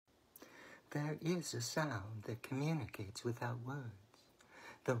There is a sound that communicates without words.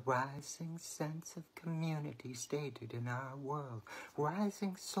 The rising sense of community stated in our world,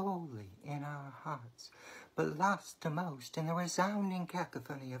 rising solely in our hearts, but lost to most in the resounding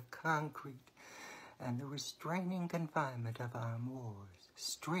cacophony of concrete and the restraining confinement of armed wars,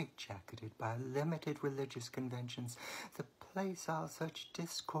 straitjacketed by limited religious conventions that place all such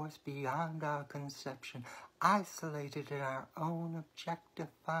discourse beyond our conception, isolated in our own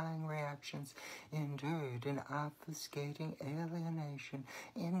objectifying reactions, endured in obfuscating alienation,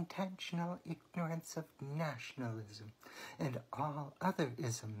 intentional ignorance of nationalism, and all other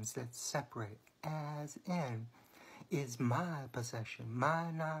isms that separate, as in, is my possession, my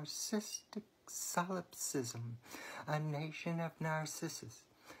narcissistic solipsism, a nation of Narcissus,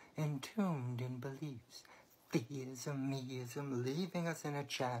 entombed in beliefs, theism, meism, leaving us in a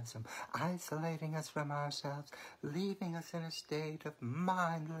chasm, isolating us from ourselves, leaving us in a state of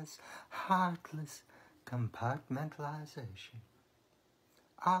mindless, heartless compartmentalization.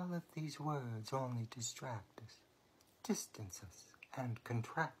 All of these words only distract us, distance us, and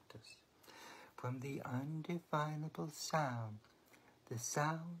contract us from the undefinable sound, the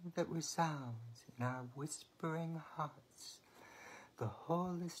sound that resounds in our whispering hearts, the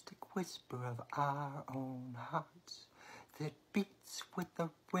holistic whisper of our own hearts that beats with the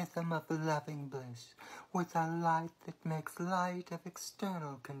rhythm of loving bliss, with a light that makes light of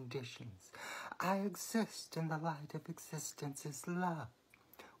external conditions. I exist in the light of existence is love.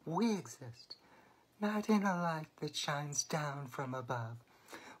 We exist, not in a light that shines down from above.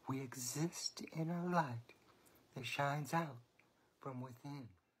 We exist in a light that shines out from within.